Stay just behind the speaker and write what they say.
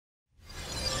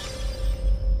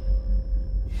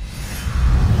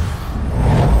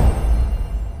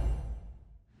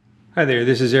Hi there,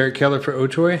 this is Eric Keller for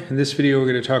Ochoy. In this video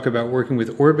we're going to talk about working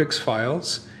with ORBX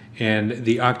files and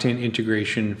the Octane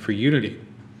integration for Unity.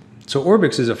 So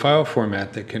ORBX is a file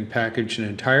format that can package an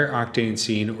entire Octane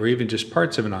scene or even just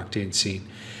parts of an Octane scene.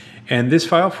 And this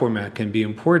file format can be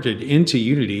imported into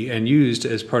Unity and used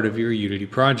as part of your Unity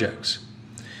projects.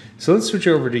 So let's switch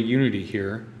over to Unity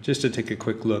here just to take a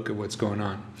quick look at what's going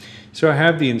on. So I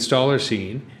have the installer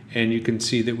scene, and you can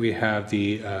see that we have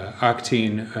the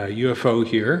Octane UFO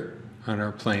here on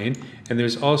our plane, and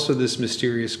there's also this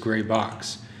mysterious gray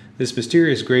box. This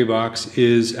mysterious gray box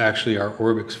is actually our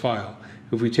ORBX file.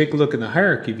 If we take a look in the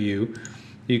hierarchy view,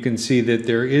 you can see that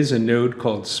there is a node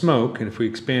called smoke, and if we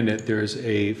expand it, there's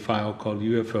a file called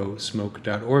UFO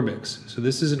smoke.orbx. So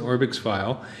this is an ORBX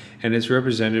file, and it's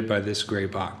represented by this gray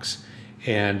box.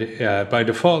 And by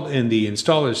default in the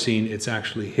installer scene, it's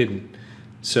actually hidden.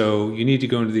 So you need to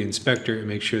go into the inspector and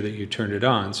make sure that you turn it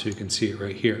on so you can see it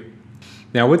right here.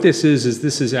 Now what this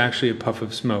is actually a puff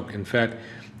of smoke. In fact,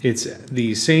 it's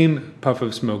the same puff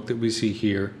of smoke that we see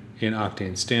here in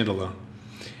Octane standalone.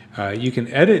 You can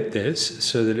edit this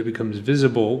so that it becomes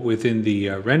visible within the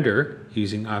render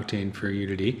using Octane for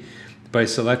Unity by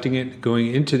selecting it,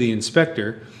 going into the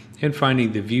inspector, and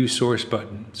finding the View Source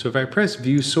button. So if I press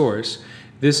View Source,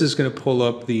 this is going to pull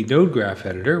up the node graph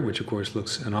editor, which of course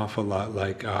looks an awful lot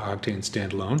like Octane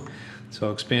standalone. So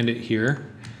I'll expand it here,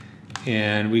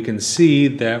 and we can see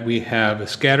that we have a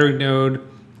scattering node,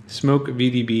 smoke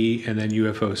VDB, and then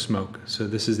UFO smoke. So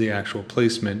this is the actual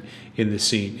placement in the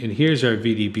scene. And here's our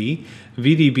VDB.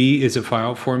 VDB is a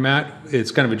file format.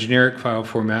 It's kind of a generic file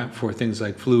format for things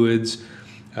like fluids,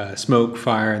 smoke,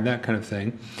 fire, and that kind of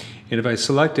thing. And if I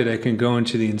select it, I can go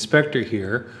into the inspector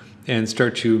here and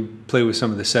start to play with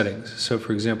some of the settings. So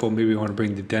for example, maybe I want to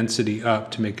bring the density up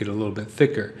to make it a little bit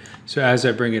thicker. So as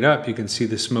I bring it up, you can see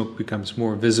the smoke becomes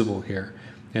more visible here,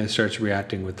 and it starts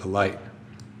reacting with the light.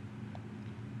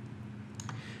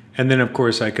 And then of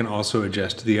course I can also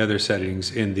adjust the other settings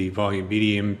in the volume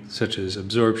medium, such as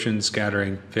absorption,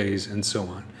 scattering, phase, and so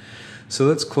on. So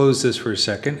let's close this for a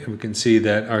second, and we can see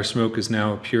that our smoke is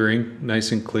now appearing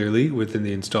nice and clearly within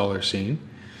the installer scene.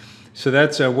 So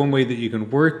that's one way that you can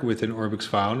work with an ORBX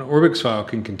file. An ORBX file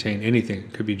can contain anything.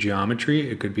 It could be geometry,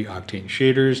 it could be Octane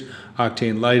shaders,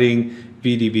 Octane lighting,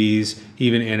 VDBs,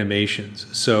 even animations.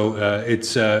 So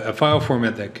it's a file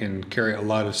format that can carry a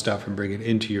lot of stuff and bring it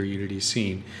into your Unity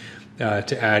scene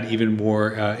to add even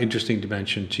more interesting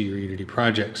dimension to your Unity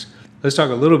projects. Let's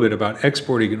talk a little bit about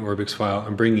exporting an ORBX file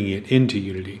and bringing it into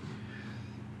Unity.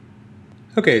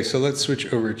 Okay, so let's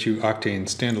switch over to Octane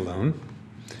standalone.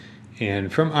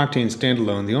 And from Octane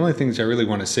standalone, the only things I really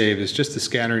want to save is just the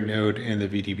scattering node and the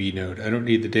VDB node. I don't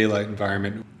need the daylight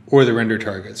environment or the render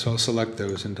target, so I'll select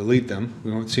those and delete them. We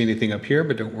won't see anything up here,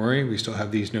 but don't worry, we still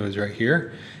have these nodes right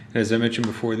here. And as I mentioned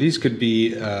before, these could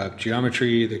be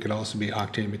geometry, they could also be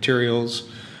Octane materials,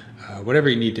 whatever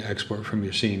you need to export from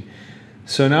your scene.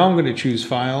 So now I'm going to choose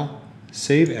File,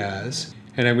 Save As,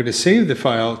 and I'm going to save the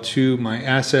file to my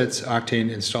Assets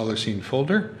Octane Installer Scene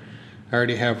folder. I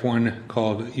already have one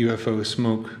called UFO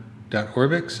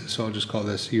smoke.orbx, so I'll just call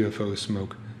this UFO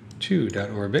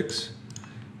smoke2.orbx,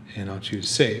 and I'll choose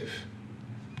Save.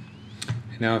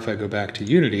 And now if I go back to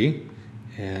Unity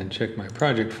and check my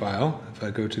project file, if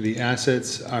I go to the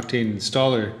Assets Octane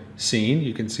Installer Scene,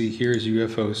 you can see here's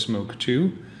UFO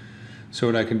smoke2. So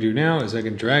what I can do now is I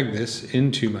can drag this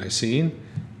into my scene,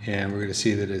 and we're going to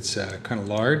see that it's kind of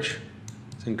large.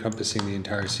 It's encompassing the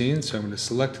entire scene, so I'm going to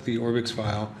select the ORBX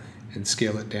file and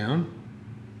scale it down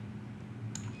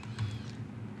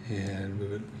and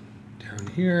move it down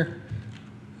here.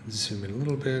 Zoom in a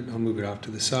little bit. I'll move it off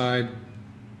to the side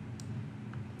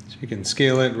so you can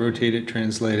scale it, rotate it,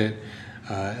 translate it,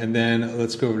 and then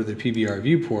let's go over to the PBR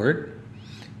viewport,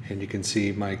 and you can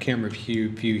see my camera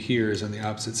view here is on the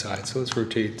opposite side. So let's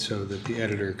rotate so that the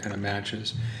editor kind of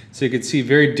matches. So you can see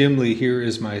very dimly here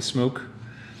is my smoke.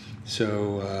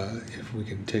 So if we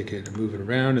can take it and move it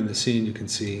around in the scene, you can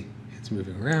see it's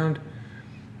moving around.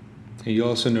 And you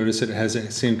also notice that it has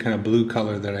that same kind of blue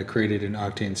color that I created in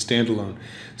Octane standalone.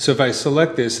 So if I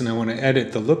select this and I want to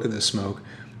edit the look of the smoke,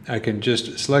 I can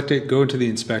just select it, go into the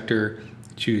inspector,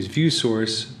 choose View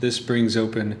Source. This brings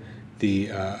open the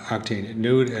Octane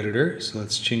node editor. So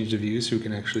let's change the view so we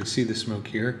can actually see the smoke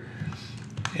here.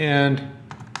 And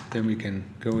then we can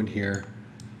go in here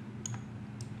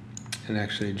and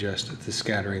actually adjust the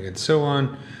scattering and so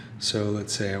on. So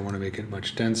let's say I want to make it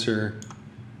much denser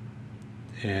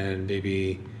and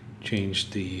maybe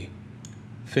change the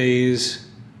phase,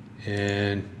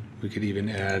 and we could even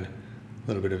add a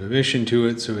little bit of emission to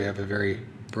it so we have a very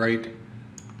bright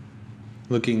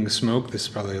looking smoke. This is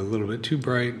probably a little bit too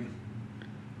bright.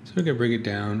 So we can bring it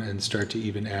down and start to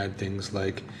even add things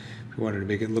like, if we wanted to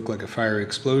make it look like a fire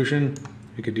explosion,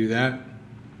 we could do that.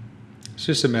 It's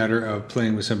just a matter of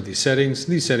playing with some of these settings.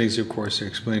 These settings, of course, are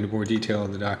explained in more detail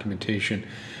in the documentation.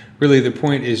 Really, the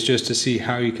point is just to see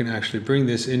how you can actually bring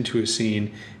this into a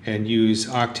scene and use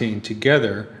Octane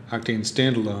together, Octane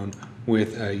standalone,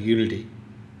 with Unity.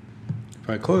 If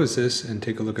I close this and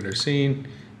take a look at our scene,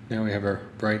 now we have our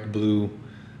bright blue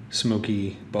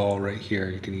smoky ball right here.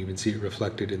 You can even see it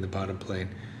reflected in the bottom plane.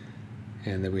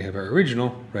 And then we have our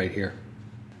original right here.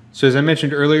 So as I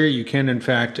mentioned earlier, you can in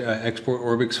fact export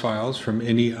ORBX files from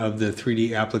any of the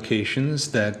 3D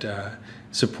applications that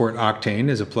support Octane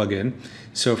as a plugin.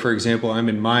 So for example, I'm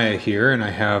in Maya here and I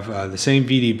have the same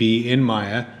VDB in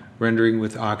Maya rendering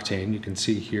with Octane. You can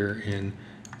see here in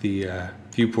the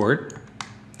viewport.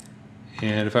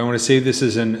 And if I want to save this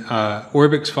as an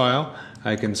ORBX file,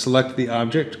 I can select the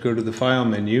object, go to the File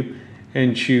menu,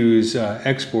 and choose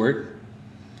Export,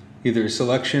 either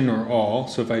Selection or All.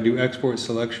 So if I do Export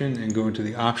Selection and go into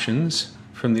the Options,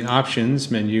 from the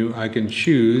Options menu, I can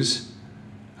choose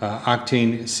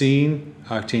Octane Scene,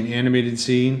 Octane Animated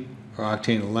Scene, or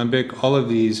Octane Alembic. All of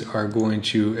these are going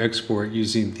to export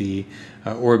using the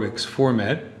ORBX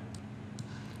format.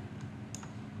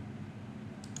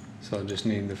 So I'll just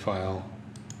name the file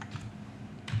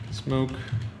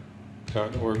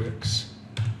smoke.orbx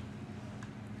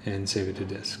and save it to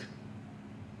disk.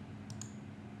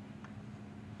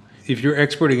 If you're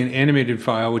exporting an animated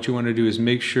file, what you want to do is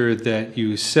make sure that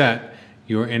you set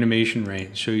your animation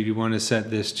range. So you want to set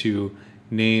this to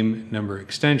name, number,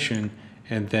 extension,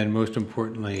 and then most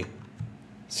importantly,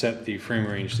 set the frame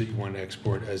range that you want to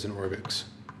export as an ORBX.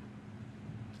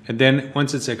 And then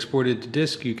once it's exported to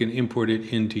disk, you can import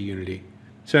it into Unity.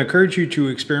 So I encourage you to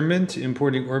experiment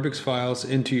importing ORBX files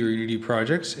into your Unity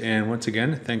projects. And once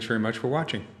again, thanks very much for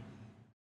watching.